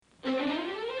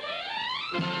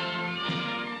Good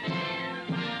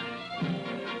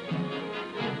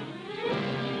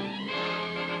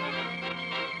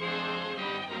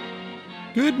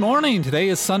morning. Today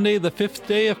is Sunday, the 5th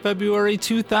day of February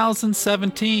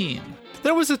 2017.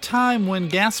 There was a time when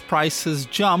gas prices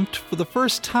jumped for the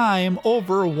first time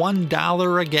over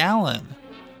 $1 a gallon.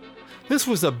 This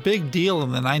was a big deal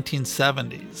in the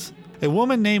 1970s. A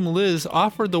woman named Liz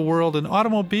offered the world an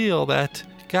automobile that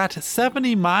got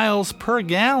 70 miles per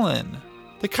gallon.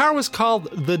 The car was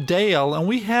called the Dale, and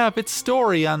we have its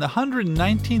story on the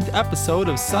 119th episode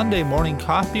of Sunday Morning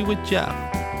Coffee with Jeff.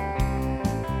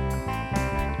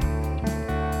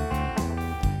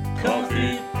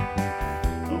 Coffee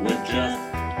with Jeff.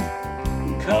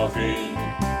 Coffee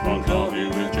on Coffee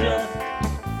with Jeff.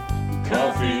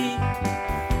 Coffee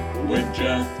with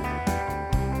Jeff.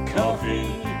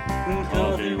 Coffee on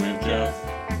Coffee with Jeff.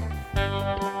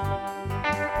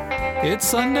 It's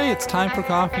Sunday, it's time for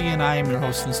coffee, and I am your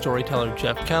host and storyteller,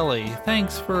 Jeff Kelly.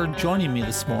 Thanks for joining me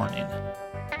this morning.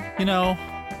 You know,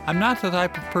 I'm not the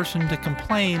type of person to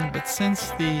complain, but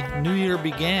since the new year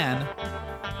began,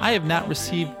 I have not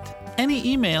received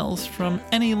any emails from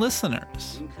any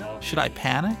listeners. Should I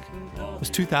panic?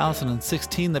 Was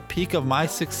 2016 the peak of my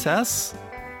success?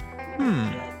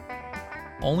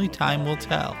 Only time will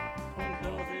tell.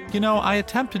 You know, I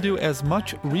attempt to do as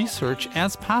much research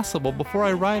as possible before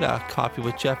I write a Coffee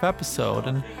with Jeff episode,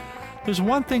 and there's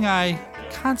one thing I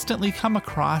constantly come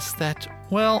across that,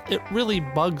 well, it really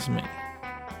bugs me.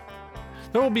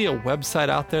 There will be a website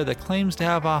out there that claims to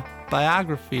have a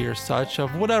biography or such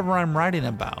of whatever I'm writing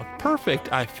about. Perfect,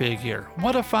 I figure.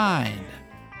 What a find.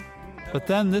 But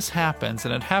then this happens,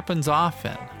 and it happens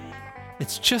often.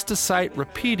 It's just a site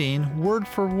repeating, word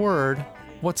for word,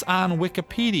 what's on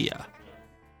Wikipedia.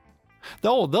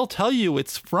 They'll tell you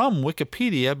it's from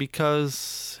Wikipedia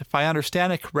because, if I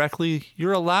understand it correctly,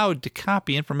 you're allowed to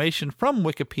copy information from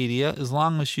Wikipedia as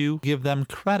long as you give them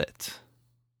credit.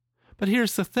 But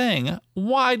here's the thing,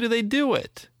 why do they do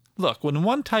it? Look, when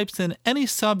one types in any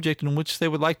subject in which they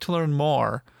would like to learn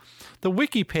more, the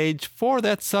wiki page for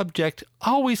that subject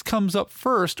always comes up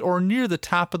first or near the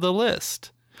top of the list,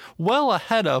 well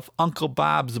ahead of Uncle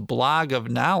Bob's blog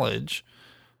of knowledge.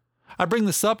 I bring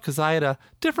this up because I had a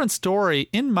different story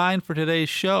in mind for today's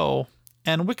show,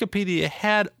 and Wikipedia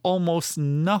had almost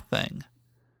nothing.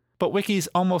 But Wiki's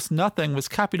almost nothing was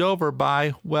copied over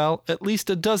by, well, at least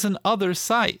a dozen other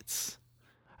sites.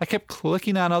 I kept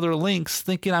clicking on other links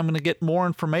thinking I'm going to get more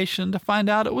information to find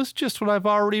out it was just what I've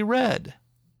already read.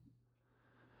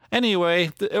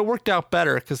 Anyway, it worked out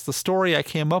better because the story I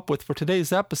came up with for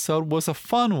today's episode was a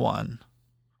fun one.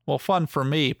 Well, fun for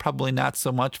me, probably not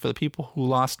so much for the people who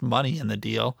lost money in the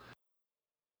deal.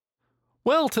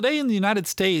 Well, today in the United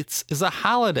States is a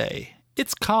holiday.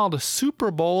 It's called Super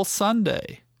Bowl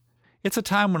Sunday. It's a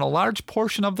time when a large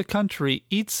portion of the country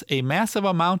eats a massive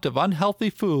amount of unhealthy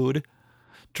food,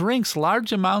 drinks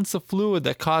large amounts of fluid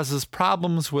that causes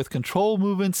problems with control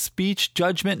movement, speech,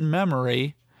 judgment, and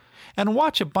memory, and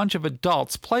watch a bunch of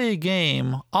adults play a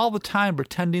game all the time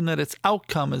pretending that its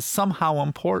outcome is somehow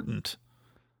important.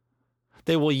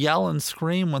 They will yell and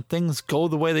scream when things go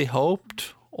the way they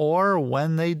hoped or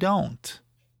when they don't.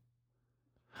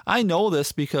 I know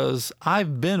this because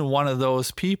I've been one of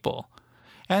those people.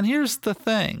 And here's the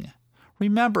thing.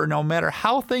 Remember, no matter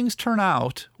how things turn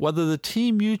out, whether the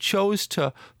team you chose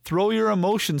to throw your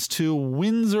emotions to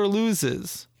wins or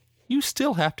loses, you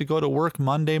still have to go to work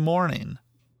Monday morning.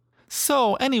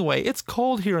 So anyway, it's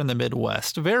cold here in the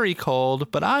Midwest, very cold,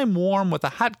 but I'm warm with a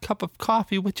hot cup of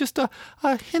coffee with just a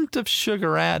hint of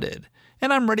sugar added.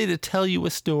 And I'm ready to tell you a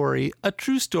story, a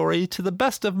true story to the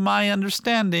best of my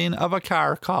understanding of a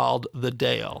car called the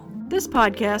Dale. This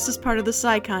podcast is part of the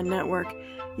Sycon Network.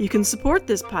 You can support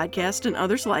this podcast and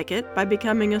others like it by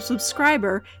becoming a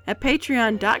subscriber at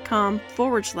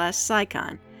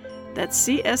patreon.com/Sycon. That's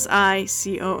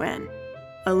CSICON.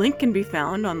 A link can be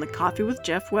found on the Coffee with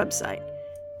Jeff website.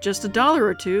 Just $1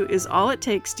 or $2 is all it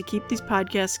takes to keep these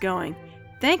podcasts going.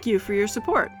 Thank you for your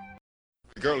support.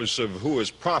 Regardless of who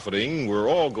is profiting, we're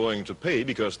all going to pay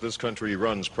because this country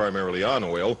runs primarily on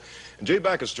oil. And Jay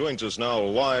Backus joins us now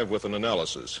live with an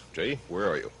analysis. Jay, where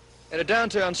are you? At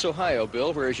downtown Ohio,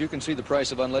 Bill, where as you can see the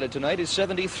price of unleaded tonight is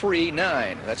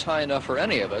 $73.9. That's high enough for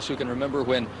any of us who can remember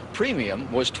when premium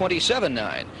was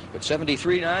 $27.9. But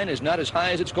 $73.9 is not as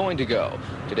high as it's going to go.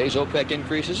 Today's OPEC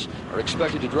increases are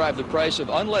expected to drive the price of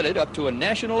unleaded up to a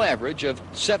national average of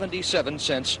 77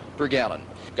 cents per gallon.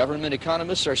 Government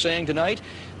economists are saying tonight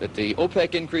that the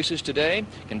OPEC increases today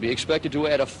can be expected to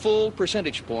add a full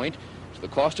percentage point to the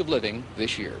cost of living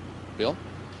this year. Bill?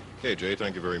 Okay, Jay,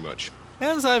 thank you very much.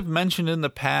 As I've mentioned in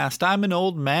the past, I'm an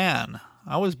old man.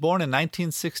 I was born in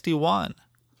 1961.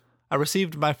 I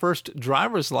received my first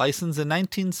driver's license in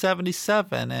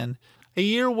 1977, and a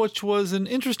year which was an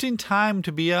interesting time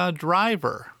to be a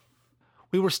driver.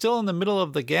 We were still in the middle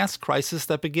of the gas crisis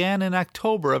that began in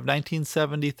October of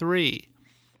 1973.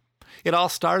 It all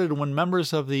started when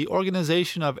members of the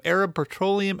Organization of Arab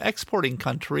Petroleum Exporting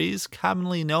Countries,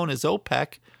 commonly known as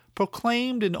OPEC,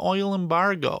 proclaimed an oil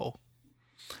embargo.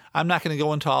 I'm not going to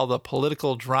go into all the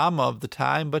political drama of the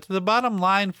time, but the bottom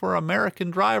line for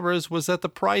American drivers was that the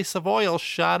price of oil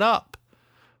shot up.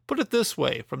 Put it this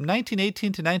way, from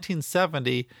 1918 to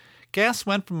 1970, gas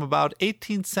went from about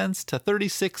 18 cents to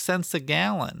 36 cents a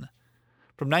gallon.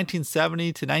 From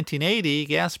 1970 to 1980,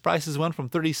 gas prices went from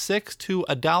 36 to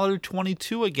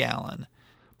 $1.22 a gallon.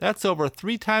 That's over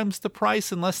 3 times the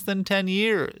price in less than 10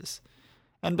 years.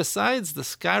 And besides the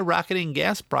skyrocketing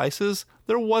gas prices,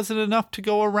 there wasn't enough to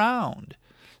go around.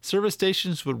 Service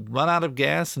stations would run out of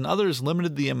gas and others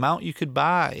limited the amount you could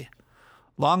buy.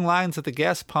 Long lines at the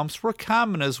gas pumps were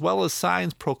common, as well as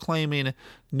signs proclaiming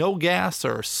no gas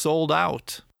or sold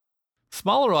out.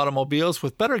 Smaller automobiles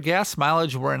with better gas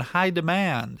mileage were in high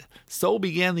demand. So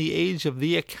began the age of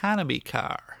the economy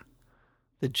car.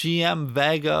 The GM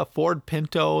Vega, Ford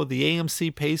Pinto, the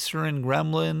AMC Pacer and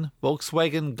Gremlin,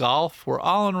 Volkswagen Golf were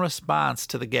all in response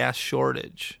to the gas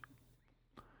shortage.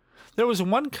 There was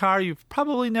one car you've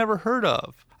probably never heard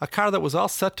of, a car that was all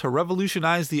set to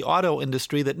revolutionize the auto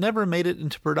industry that never made it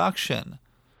into production.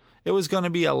 It was going to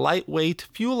be a lightweight,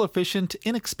 fuel-efficient,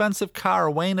 inexpensive car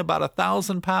weighing about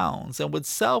 1,000 pounds and would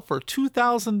sell for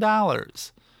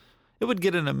 $2,000. It would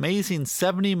get an amazing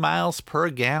 70 miles per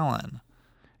gallon.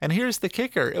 And here's the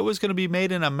kicker. It was going to be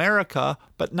made in America,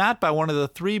 but not by one of the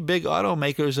 3 big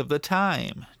automakers of the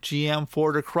time, GM,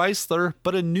 Ford, or Chrysler,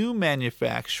 but a new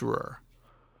manufacturer.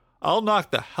 "I'll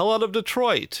knock the hell out of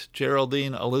Detroit,"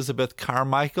 Geraldine Elizabeth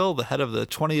Carmichael, the head of the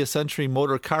 20th Century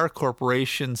Motor Car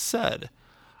Corporation, said.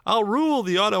 "I'll rule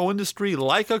the auto industry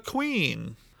like a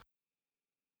queen."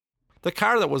 The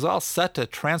car that was all set to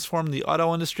transform the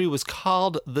auto industry was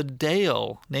called the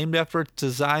Dale, named after its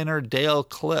designer Dale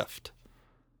Clift.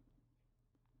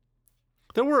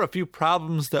 There were a few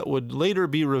problems that would later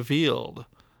be revealed.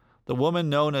 The woman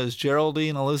known as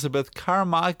Geraldine Elizabeth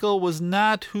Carmichael was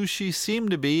not who she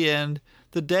seemed to be, and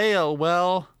the Dale,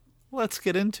 well, let's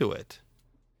get into it.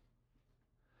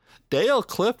 Dale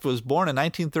Clift was born in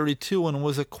 1932 and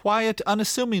was a quiet,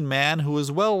 unassuming man who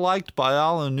was well liked by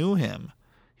all who knew him.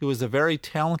 He was a very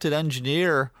talented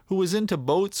engineer who was into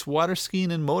boats, water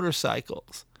skiing, and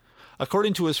motorcycles.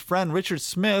 According to his friend Richard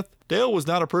Smith, Dale was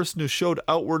not a person who showed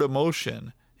outward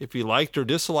emotion. If he liked or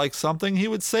disliked something, he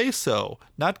would say so,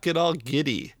 not get all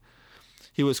giddy.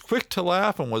 He was quick to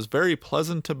laugh and was very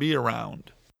pleasant to be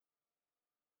around.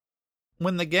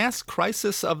 When the gas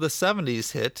crisis of the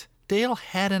 70s hit, Dale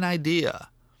had an idea,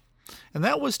 and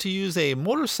that was to use a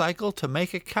motorcycle to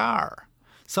make a car,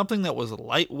 something that was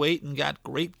lightweight and got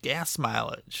great gas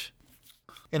mileage.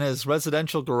 In his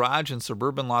residential garage in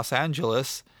suburban Los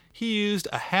Angeles, he used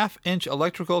a 1/2-inch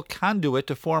electrical conduit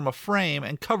to form a frame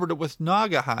and covered it with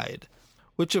naugahyde,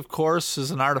 which of course is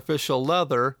an artificial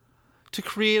leather, to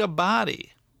create a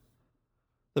body.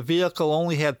 The vehicle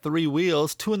only had 3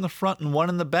 wheels, 2 in the front and 1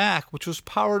 in the back, which was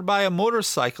powered by a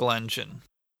motorcycle engine.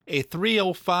 A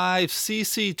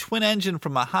 305cc twin engine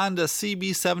from a Honda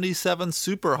CB77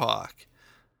 Superhawk.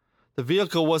 The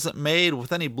vehicle wasn't made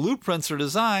with any blueprints or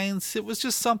designs, it was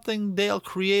just something Dale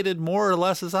created more or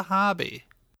less as a hobby.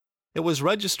 It was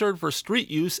registered for street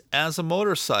use as a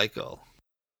motorcycle.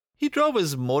 He drove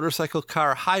his motorcycle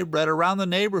car hybrid around the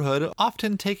neighborhood,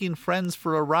 often taking friends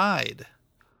for a ride.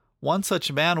 One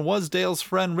such man was Dale's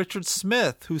friend Richard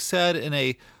Smith, who said in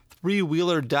a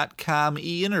ThreeWheeler.com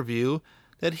e-interview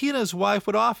that he and his wife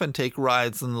would often take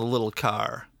rides in the little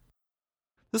car.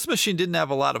 This machine didn't have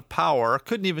a lot of power,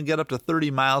 couldn't even get up to 30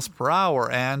 miles per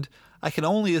hour, and I can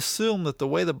only assume that the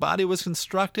way the body was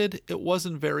constructed, it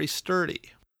wasn't very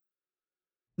sturdy.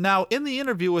 Now, in the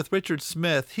interview with Richard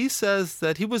Smith, he says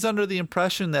that he was under the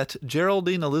impression that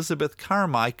Geraldine Elizabeth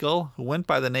Carmichael, who went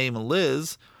by the name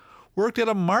Liz, worked at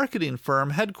a marketing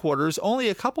firm headquarters only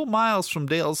a couple miles from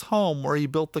Dale's home where he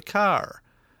built the car,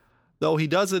 though he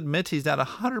does admit he's not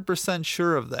 100%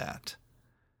 sure of that.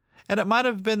 And it might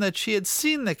have been that she had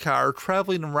seen the car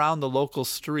traveling around the local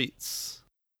streets.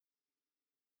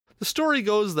 The story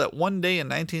goes that one day in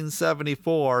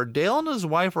 1974, Dale and his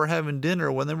wife were having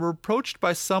dinner when they were approached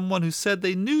by someone who said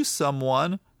they knew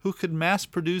someone who could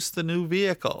mass-produce the new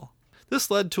vehicle. This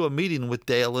led to a meeting with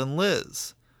Dale and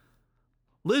Liz.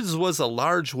 Liz was a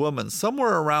large woman,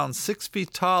 somewhere around 6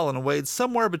 feet tall, and weighed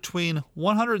somewhere between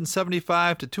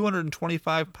 175 to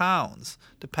 225 pounds,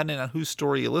 depending on whose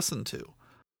story you listen to.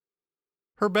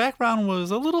 Her background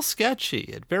was a little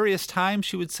sketchy. At various times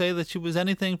she would say that she was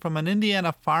anything from an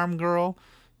Indiana farm girl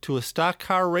to a stock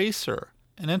car racer,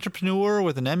 an entrepreneur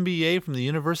with an MBA from the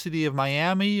University of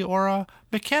Miami, or a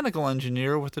mechanical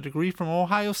engineer with a degree from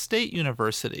Ohio State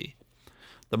University.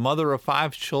 The mother of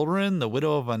 5 children, the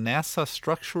widow of a NASA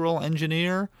structural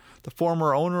engineer, the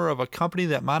former owner of a company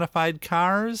that modified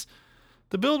cars,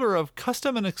 the builder of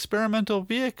custom and experimental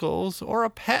vehicles, or a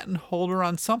patent holder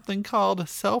on something called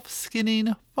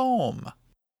self-skinning foam.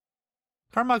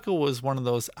 Carmichael was one of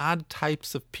those odd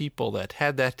types of people that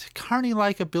had that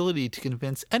Carney-like ability to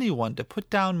convince anyone to put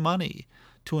down money,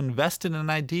 to invest in an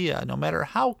idea, no matter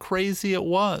how crazy it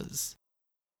was.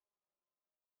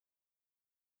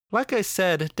 Like I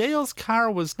said, Dale's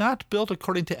car was not built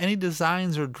according to any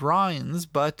designs or drawings,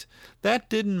 but that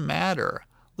didn't matter.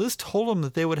 Liz told him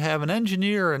that they would have an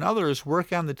engineer and others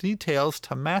work on the details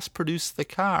to mass-produce the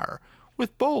car,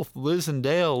 with both Liz and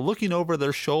Dale looking over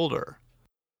their shoulder.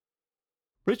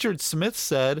 Richard Smith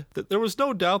said that there was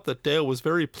no doubt that Dale was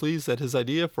very pleased that his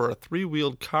idea for a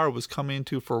 3-wheeled car was coming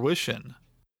to fruition.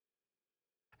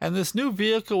 And this new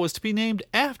vehicle was to be named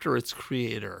after its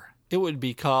creator. It would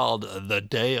be called the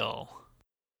Dale.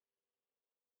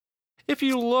 If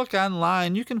you look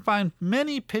online, you can find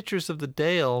many pictures of the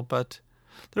Dale, but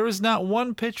there is not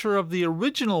one picture of the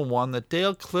original one that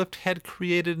Dale Clift had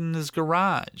created in his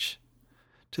garage.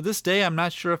 To this day, I'm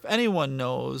not sure if anyone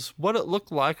knows what it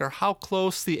looked like or how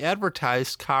close the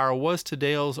advertised car was to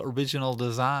Dale's original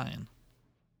design.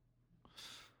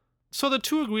 So the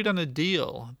two agreed on a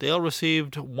deal. Dale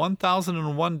received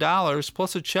 $1,001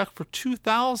 plus a check for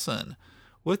 $2,000,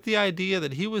 with the idea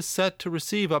that he was set to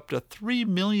receive up to $3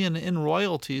 million in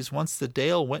royalties once the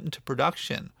Dale went into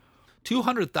production.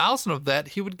 $200,000 of that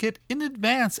he would get in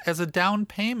advance as a down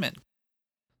payment.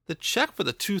 The check for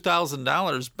the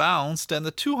 $2,000 bounced, and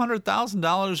the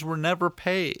 $200,000 were never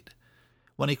paid.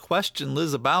 When he questioned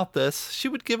Liz about this, she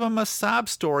would give him a sob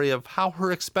story of how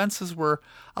her expenses were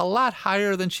a lot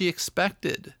higher than she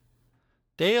expected.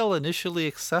 Dale initially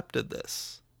accepted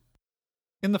this.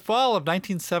 In the fall of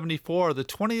 1974, the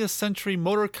 20th Century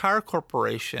Motor Car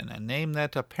Corporation, a name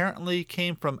that apparently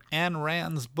came from Ayn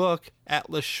Rand's book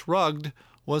Atlas Shrugged,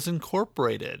 was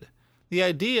incorporated. The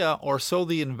idea, or so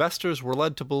the investors were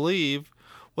led to believe,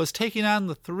 was taking on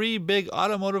the 3 big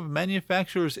automotive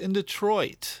manufacturers in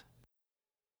Detroit.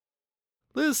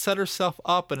 Liz set herself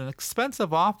up in an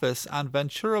expensive office on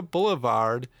Ventura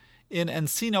Boulevard in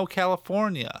Encino,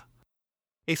 California.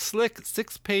 A slick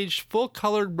 6-page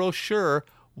full-colored brochure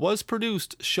was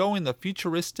produced showing the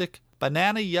futuristic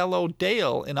banana yellow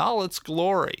Dale in all its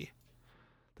glory.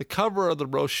 The cover of the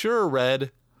brochure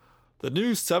read, "The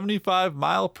new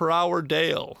 75-mile-per-hour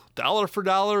Dale, dollar for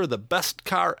dollar, the best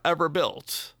car ever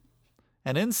built."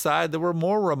 And inside there were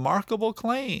more remarkable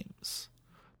claims.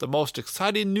 "The most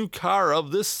exciting new car of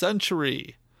this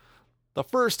century. The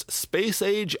first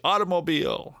space-age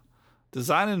automobile.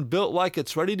 Designed and built like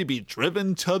it's ready to be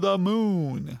driven to the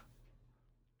moon."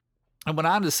 I went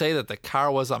on to say that the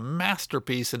car was a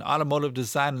masterpiece in automotive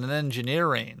design and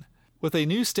engineering, with a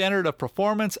new standard of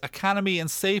performance, economy,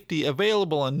 and safety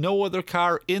available in no other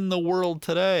car in the world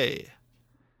today.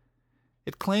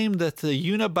 It claimed that the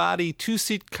unibody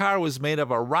 2-seat car was made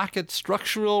of a rocket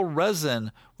structural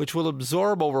resin which will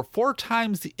absorb over 4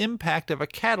 times the impact of a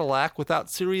Cadillac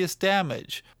without serious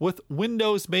damage, with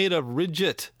windows made of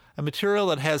Ridgit, a material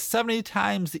that has 70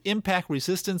 times the impact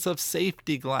resistance of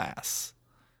safety glass.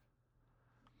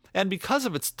 And because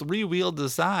of its 3-wheel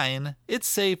design, it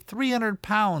saved 300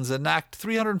 pounds and knocked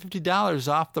 $350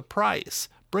 off the price,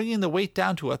 bringing the weight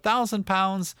down to 1,000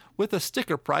 pounds with a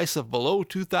sticker price of below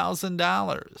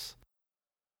 $2,000.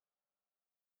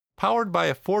 Powered by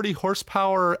a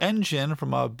 40-horsepower engine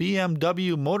from a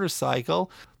BMW motorcycle,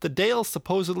 the Dale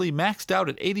supposedly maxed out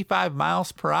at 85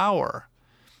 miles per hour.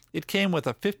 It came with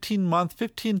a 15-month,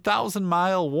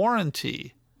 15,000-mile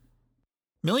warranty.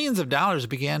 Millions of dollars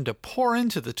began to pour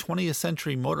into the 20th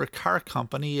Century Motor Car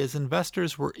Company as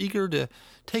investors were eager to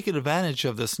take advantage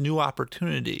of this new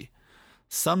opportunity.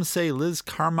 Some say Liz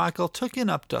Carmichael took in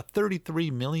up to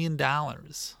 $33 million.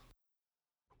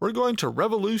 "We're going to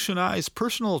revolutionize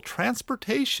personal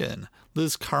transportation,"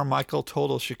 Liz Carmichael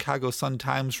told a Chicago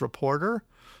Sun-Times reporter.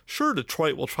 "Sure,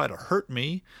 Detroit will try to hurt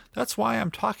me. That's why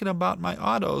I'm talking about my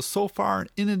autos so far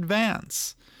in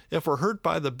advance. If we're hurt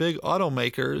by the big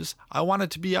automakers, I want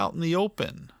it to be out in the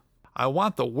open. I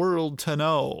want the world to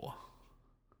know."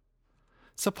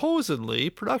 Supposedly,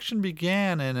 production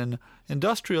began in an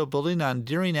industrial building on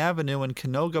Deering Avenue in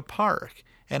Canoga Park,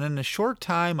 and in a short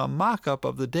time a mock-up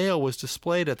of the Dale was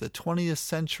displayed at the 20th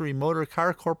Century Motor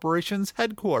Car Corporation's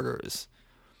headquarters.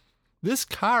 This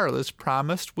car, Liz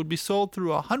promised, would be sold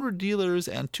through 100 dealers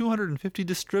and 250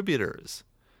 distributors.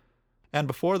 And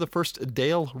before the first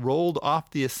Dale rolled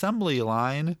off the assembly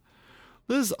line,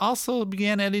 Liz also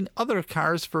began adding other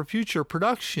cars for future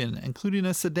production, including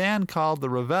a sedan called the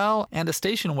Revell and a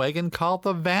station wagon called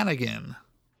the Vanagon.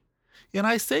 And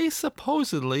I say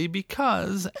supposedly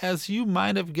because, as you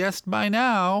might have guessed by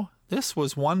now, this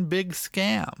was one big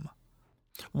scam.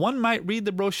 One might read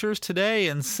the brochures today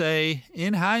and say,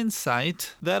 in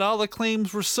hindsight, that all the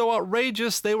claims were so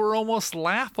outrageous they were almost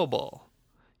laughable.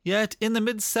 Yet in the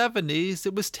mid-70s,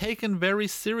 it was taken very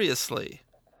seriously.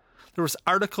 There was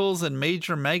articles in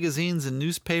major magazines and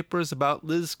newspapers about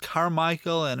Liz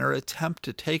Carmichael and her attempt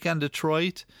to take on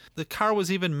Detroit. The car was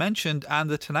even mentioned on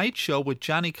The Tonight Show with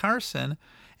Johnny Carson,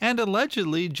 and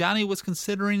allegedly Johnny was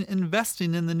considering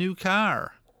investing in the new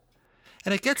car.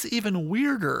 And it gets even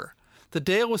weirder. The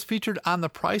Dale was featured on The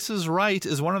Price is Right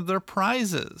as one of their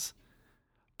prizes.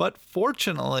 But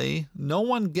fortunately, no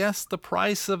one guessed the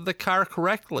price of the car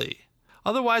correctly.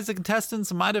 Otherwise, the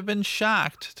contestants might have been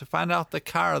shocked to find out the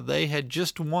car they had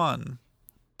just won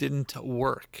didn't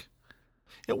work.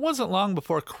 It wasn't long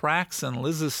before cracks in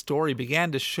Liz's story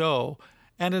began to show,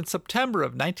 and in September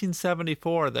of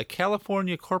 1974, the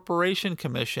California Corporation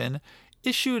Commission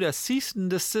issued a cease and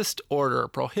desist order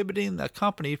prohibiting the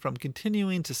company from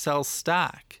continuing to sell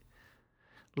stock.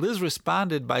 Liz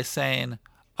responded by saying,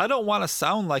 "I don't want to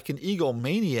sound like an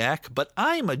egomaniac, but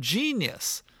I'm a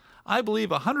genius. I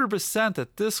believe 100%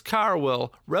 that this car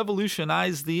will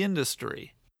revolutionize the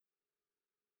industry."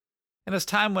 And as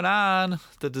time went on,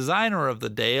 the designer of the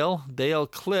Dale, Dale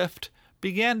Clift,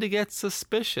 began to get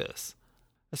suspicious,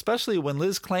 especially when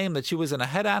Liz claimed that she was in a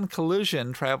head-on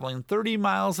collision traveling 30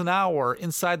 miles an hour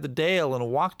inside the Dale and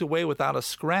walked away without a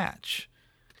scratch.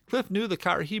 Clift knew the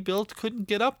car he built couldn't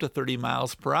get up to 30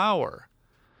 miles per hour.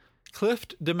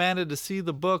 Clift demanded to see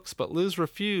the books, but Liz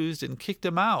refused and kicked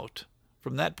him out.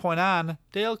 From that point on,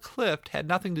 Dale Clift had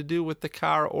nothing to do with the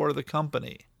car or the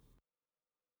company.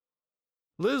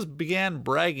 Liz began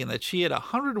bragging that she had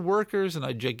 100 workers in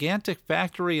a gigantic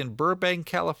factory in Burbank,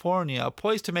 California,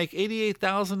 poised to make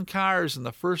 88,000 cars in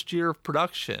the first year of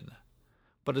production.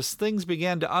 But as things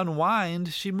began to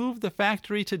unwind, she moved the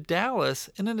factory to Dallas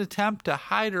in an attempt to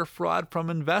hide her fraud from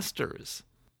investors.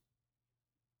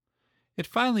 It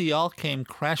finally all came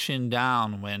crashing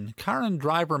down when Car and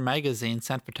Driver magazine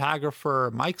sent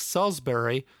photographer Mike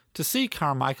Salisbury to see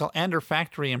Carmichael and her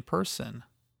factory in person.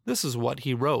 This is what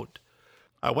he wrote.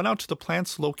 "I went out to the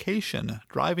plant's location,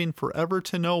 driving forever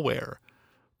to nowhere.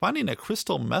 Finding a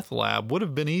crystal meth lab would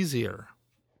have been easier.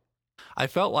 I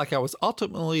felt like I was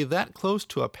ultimately that close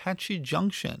to Apache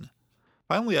Junction.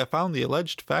 Finally, I found the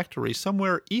alleged factory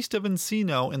somewhere east of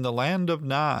Encino in the land of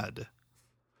Nod.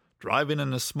 Driving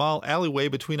in a small alleyway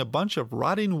between a bunch of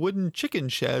rotting wooden chicken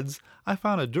sheds, I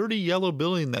found a dirty yellow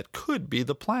building that could be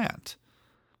the plant.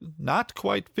 Not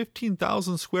quite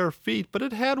 15,000 square feet, but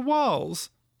it had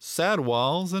walls, sad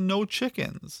walls, and no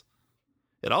chickens.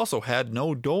 It also had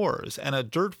no doors and a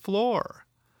dirt floor.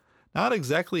 Not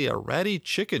exactly a ratty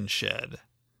chicken shed.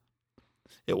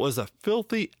 It was a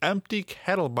filthy, empty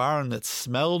cattle barn that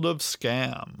smelled of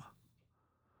scam.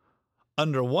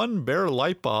 Under one bare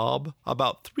light bulb,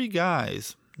 about 3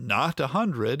 guys, not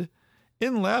 100,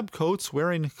 in lab coats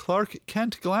wearing Clark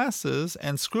Kent glasses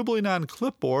and scribbling on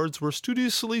clipboards were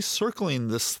studiously circling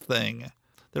this thing.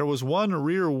 There was one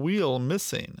rear wheel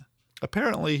missing.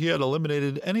 Apparently he had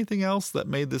eliminated anything else that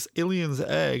made this alien's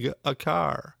egg a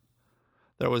car.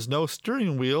 There was no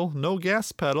steering wheel, no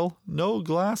gas pedal, no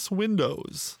glass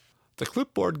windows. The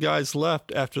clipboard guys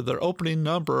left after their opening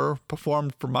number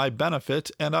performed for my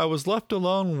benefit, and I was left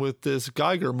alone with this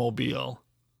Geiger-mobile.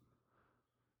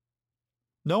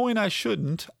 Knowing I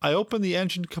shouldn't, I opened the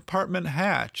engine compartment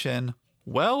hatch and,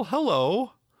 well,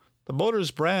 hello. The motor's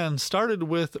brand started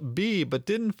with B but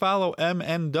didn't follow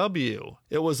M&W.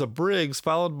 It was a Briggs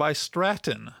followed by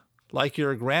Stratton, like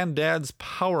your granddad's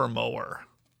power mower.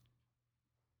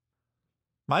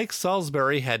 Mike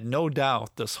Salisbury had no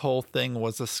doubt this whole thing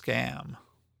was a scam.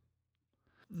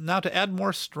 Now, to add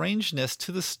more strangeness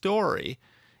to the story,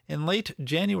 in late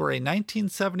January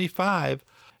 1975,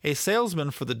 a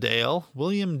salesman for the Dale,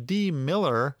 William D.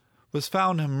 Miller, was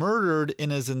found murdered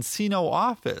in his Encino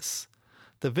office,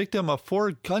 the victim of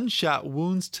 4 gunshot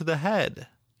wounds to the head.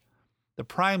 The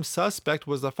prime suspect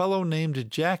was a fellow named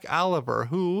Jack Oliver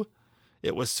who,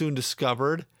 it was soon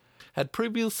discovered, had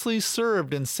previously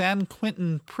served in San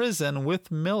Quentin prison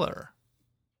with Miller.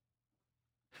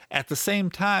 At the same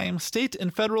time, state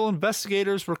and federal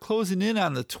investigators were closing in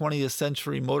on the 20th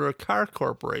Century Motor Car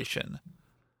Corporation.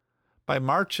 By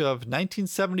March of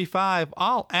 1975,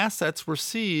 all assets were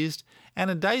seized and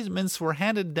indictments were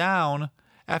handed down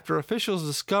after officials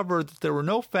discovered that there were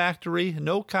no factory,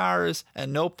 no cars,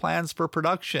 and no plans for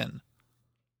production.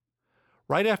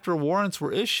 Right after warrants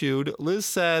were issued, Liz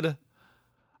said,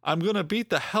 "I'm going to beat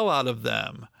the hell out of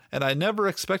them, and I never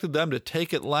expected them to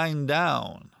take it lying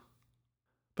down."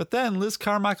 But then Liz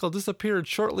Carmichael disappeared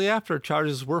shortly after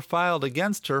charges were filed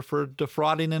against her for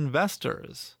defrauding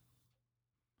investors.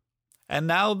 And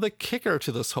now the kicker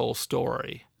to this whole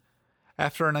story.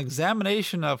 After an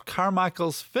examination of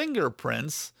Carmichael's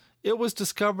fingerprints, it was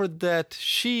discovered that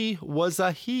she was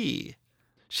a he.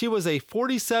 She was a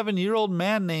 47-year-old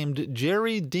man named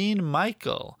Jerry Dean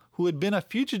Michael, who had been a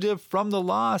fugitive from the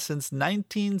law since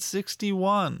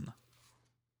 1961.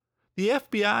 The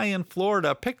FBI in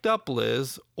Florida picked up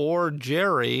Liz, or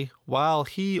Jerry, while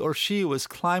he or she was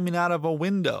climbing out of a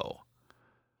window.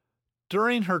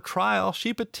 During her trial,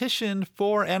 she petitioned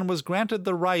for and was granted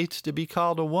the right to be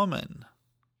called a woman.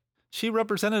 She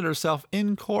represented herself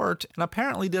in court and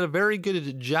apparently did a very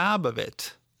good job of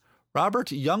it. Robert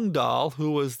Youngdahl,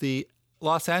 who was the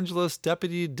Los Angeles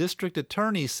Deputy District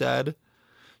Attorney, said,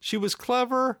 "She was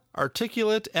clever,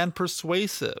 articulate, and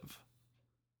persuasive."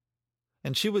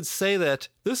 And she would say that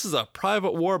this is a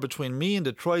private war between me and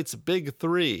Detroit's Big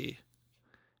Three.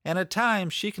 And at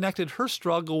times she connected her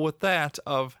struggle with that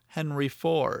of Henry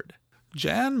Ford.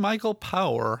 Jan Michael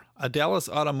Power, a Dallas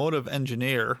automotive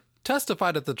engineer,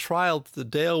 testified at the trial that the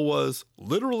Dale was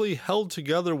literally held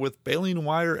together with baling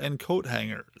wire and coat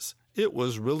hangers. It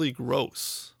was really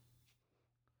gross.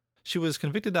 She was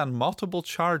convicted on multiple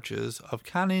charges of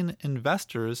conning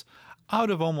investors out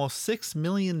of almost $6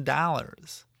 million.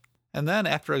 And then,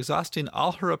 after exhausting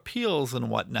all her appeals and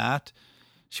whatnot,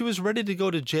 she was ready to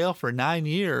go to jail for 9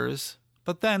 years,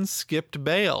 but then skipped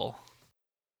bail.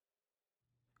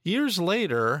 Years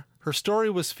later, her story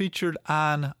was featured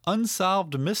on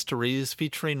Unsolved Mysteries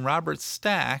featuring Robert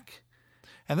Stack,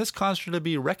 and this caused her to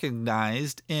be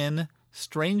recognized in,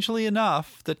 strangely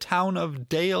enough, the town of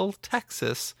Dale,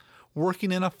 Texas,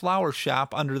 working in a flower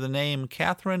shop under the name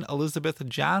Catherine Elizabeth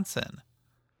Johnson.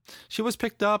 She was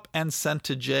picked up and sent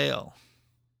to jail.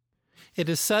 It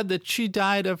is said that she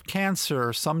died of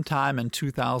cancer sometime in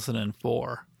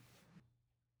 2004.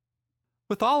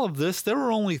 With all of this, there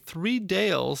were only 3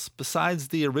 Dales, besides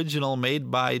the original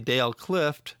made by Dale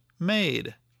Clift,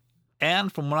 made.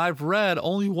 And from what I've read,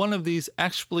 only one of these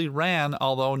actually ran,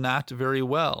 although not very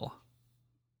well.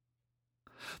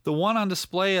 The one on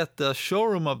display at the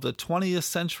showroom of the 20th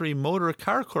Century Motor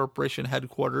Car Corporation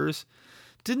headquarters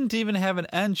didn't even have an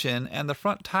engine, and the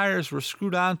front tires were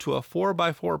screwed onto a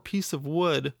 4x4 piece of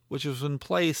wood, which was in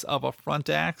place of a front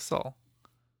axle.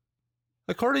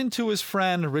 According to his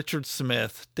friend Richard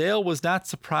Smith, Dale was not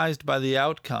surprised by the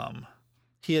outcome.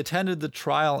 He attended the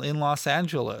trial in Los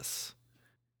Angeles.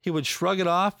 He would shrug it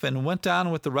off and went on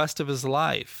with the rest of his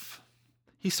life.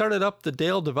 He started up the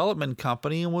Dale Development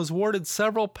Company and was awarded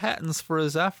several patents for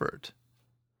his effort.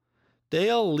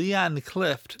 Dale Leon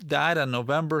Clift died on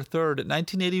November 3rd,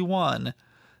 1981,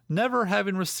 never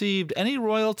having received any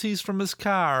royalties from his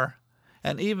car,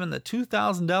 and even the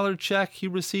 $2,000 check he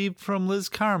received from Liz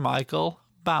Carmichael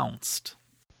bounced.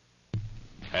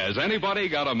 Has anybody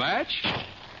got a match?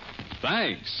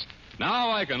 Thanks.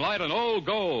 Now I can light an old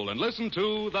gold and listen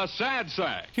to the Sad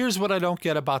Sack. Here's what I don't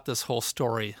get about this whole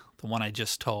story, the one I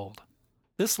just told.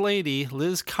 This lady,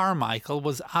 Liz Carmichael,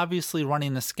 was obviously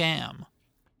running a scam.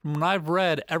 From what I've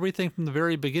read, everything from the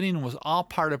very beginning was all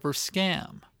part of her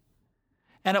scam.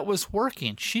 And it was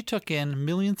working. She took in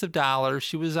millions of dollars.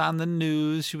 She was on the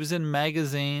news. She was in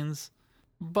magazines.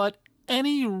 But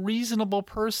any reasonable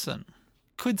person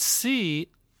could see,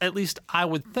 at least I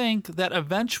would think, that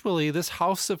eventually this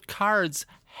house of cards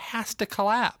has to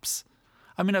collapse.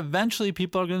 I mean, eventually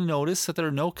people are going to notice that there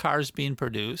are no cars being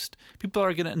produced. People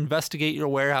are going to investigate your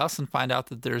warehouse and find out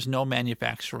that there's no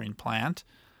manufacturing plant.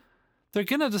 They're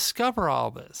going to discover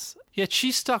all this. Yet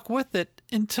she stuck with it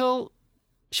until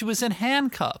she was in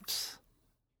handcuffs.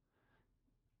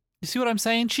 You see what I'm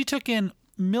saying? She took in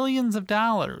millions of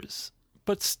dollars,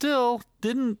 but still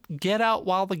didn't get out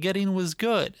while the getting was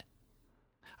good.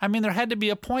 I mean, there had to be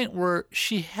a point where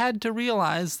she had to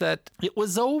realize that it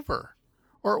was over,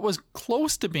 or it was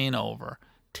close to being over.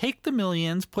 Take the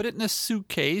millions, put it in a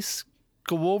suitcase,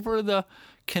 go over the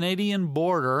Canadian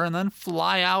border, and then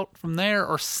fly out from there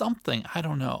or something. I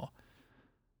don't know.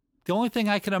 The only thing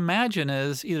I can imagine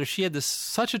is either she had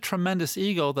such a tremendous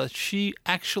ego that she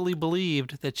actually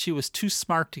believed that she was too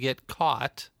smart to get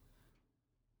caught,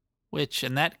 which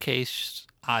in that case,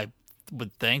 I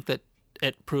would think that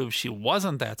it proves she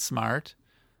wasn't that smart,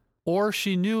 or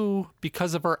she knew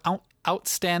because of her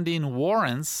outstanding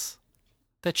warrants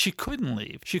that she couldn't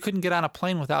leave. She couldn't get on a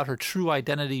plane without her true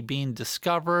identity being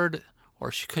discovered,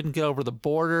 or she couldn't get over the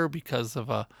border because of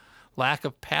a lack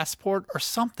of passport or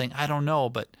something. I don't know,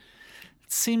 but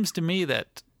it seems to me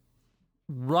that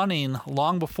running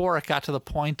long before it got to the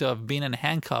point of being in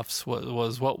handcuffs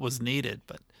was what was needed.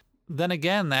 But then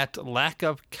again, that lack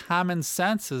of common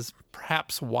sense is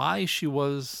perhaps why she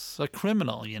was a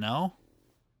criminal, you know?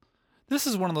 This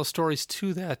is one of those stories,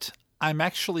 too, that I'm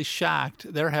actually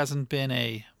shocked there hasn't been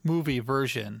a movie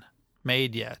version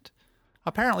made yet.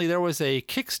 Apparently, there was a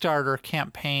Kickstarter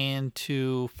campaign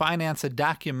to finance a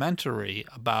documentary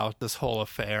about this whole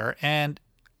affair, and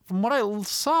from what I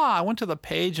saw, I went to the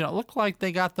page and it looked like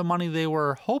they got the money they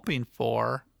were hoping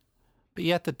for, but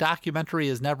yet the documentary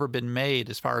has never been made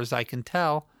as far as I can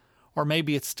tell, or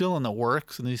maybe it's still in the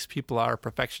works and these people are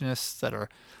perfectionists that are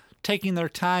taking their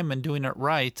time and doing it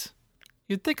right.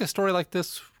 You'd think a story like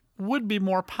this would be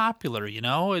more popular, you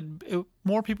know?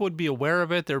 More people would be aware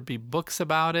of it. There'd be books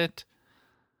about it.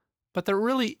 But there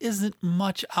really isn't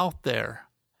much out there.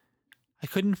 I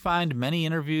couldn't find many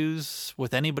interviews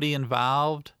with anybody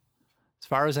involved. As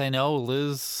far as I know,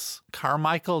 Liz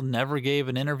Carmichael never gave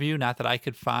an interview, not that I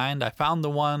could find. I found the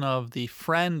one of the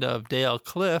friend of Dale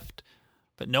Clift,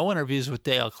 but no interviews with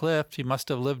Dale Clift. He must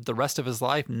have lived the rest of his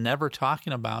life never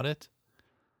talking about it.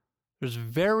 There's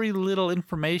very little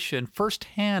information,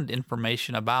 first-hand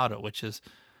information about it, which is,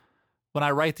 when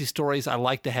I write these stories, I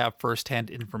like to have first-hand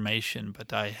information,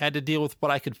 but I had to deal with what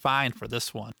I could find for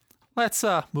this one. Let's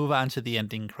move on to the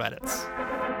ending credits.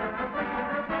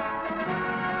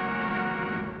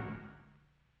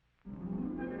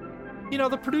 You know,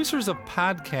 the producers of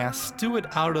podcasts do it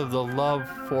out of the love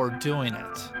for doing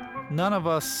it. None of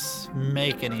us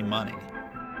make any money.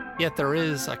 Yet there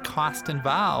is a cost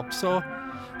involved, so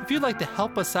if you'd like to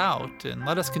help us out and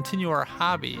let us continue our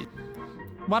hobby,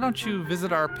 why don't you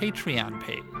visit our Patreon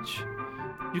page?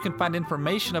 You can find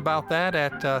information about that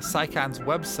at SciCon's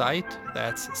website.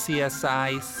 That's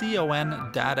csicon.fm.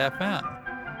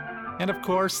 And of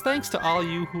course, thanks to all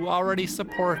you who already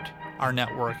support our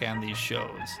network and these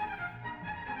shows.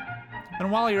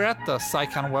 And while you're at the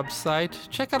SciCon website,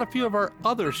 check out a few of our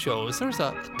other shows. There's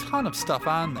a ton of stuff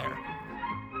on there.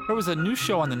 There was a new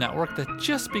show on the network that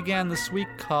just began this week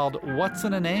called What's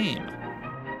in a Name?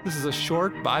 This is a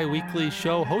short, bi-weekly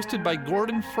show hosted by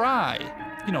Gordon Fry.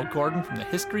 You know Gordon from the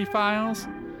History Files?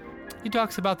 He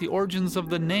talks about the origins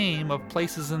of the name of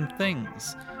places and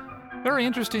things. Very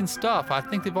interesting stuff. I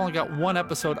think they've only got one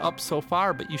episode up so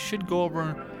far, but you should go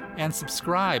over and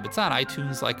subscribe. It's on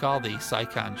iTunes like all the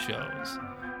SciCon shows.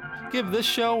 Give this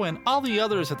show and all the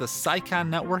others at the SciCon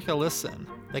Network a listen.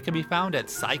 They can be found at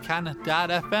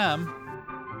scicon.fm.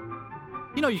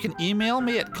 You know, you can email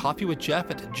me at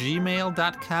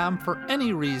coffeewithjeff@gmail.com for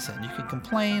any reason. You can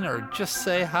complain or just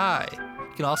say hi.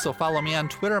 You can also follow me on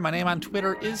Twitter. My name on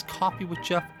Twitter is Coffee with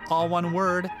Jeff, all one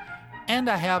word. And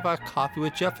I have a Coffee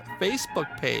with Jeff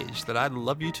Facebook page that I'd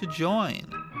love you to join.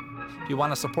 If you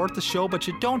want to support the show but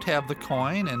you don't have the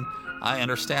coin, and I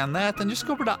understand that, then just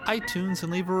go over to iTunes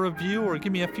and leave a review or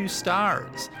give me a few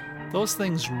stars. Those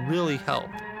things really help.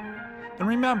 And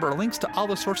remember, links to all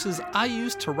the sources I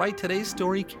used to write today's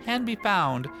story can be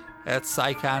found at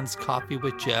SciCon's Coffee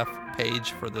with Jeff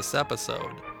page for this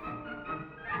episode.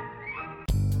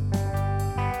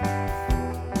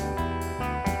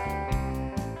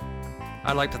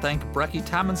 I'd like to thank Brecky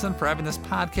Tomlinson for having this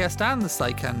podcast on the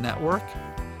SciCon Network,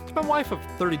 to my wife of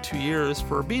 32 years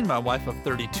for being my wife of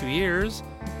 32 years,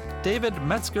 David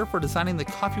Metzger for designing the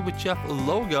Coffee with Jeff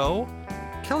logo,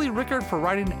 Kelly Rickard for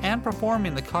writing and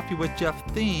performing the Coffee with Jeff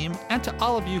theme, and to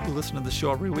all of you who listen to the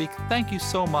show every week, thank you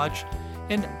so much.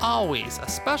 And always a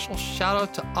special shout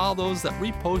out to all those that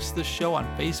repost the show on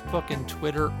Facebook and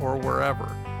Twitter or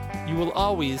wherever. You will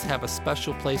always have a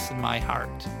special place in my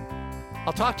heart.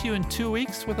 I'll talk to you in 2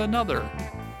 weeks with another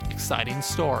exciting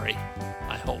story,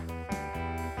 I hope.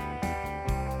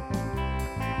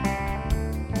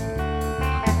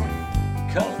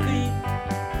 Coffee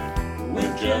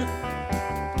with Jeff.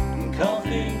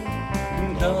 Coffee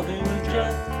with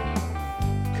Jeff.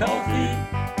 Coffee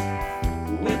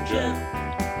with Jeff.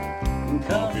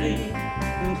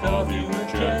 Coffee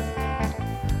with Jeff.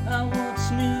 I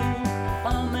once knew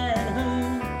a man who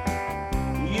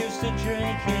used to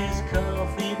drink his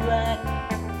coffee black.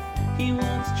 He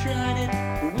once tried it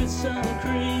with some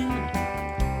cream,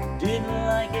 didn't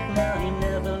like it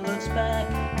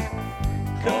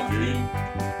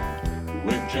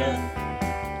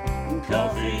Jeff.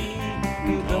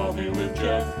 Coffee with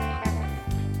Jeff.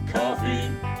 Coffee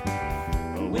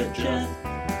with Jeff.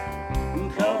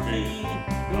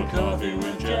 Coffee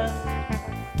with Jeff.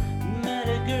 Met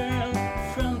a girl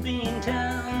from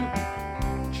Beantown.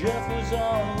 Jeff was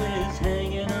always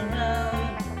hanging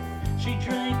around. She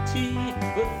drank tea,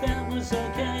 but that was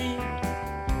okay.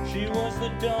 She was the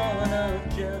dawn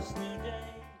of Jeff's new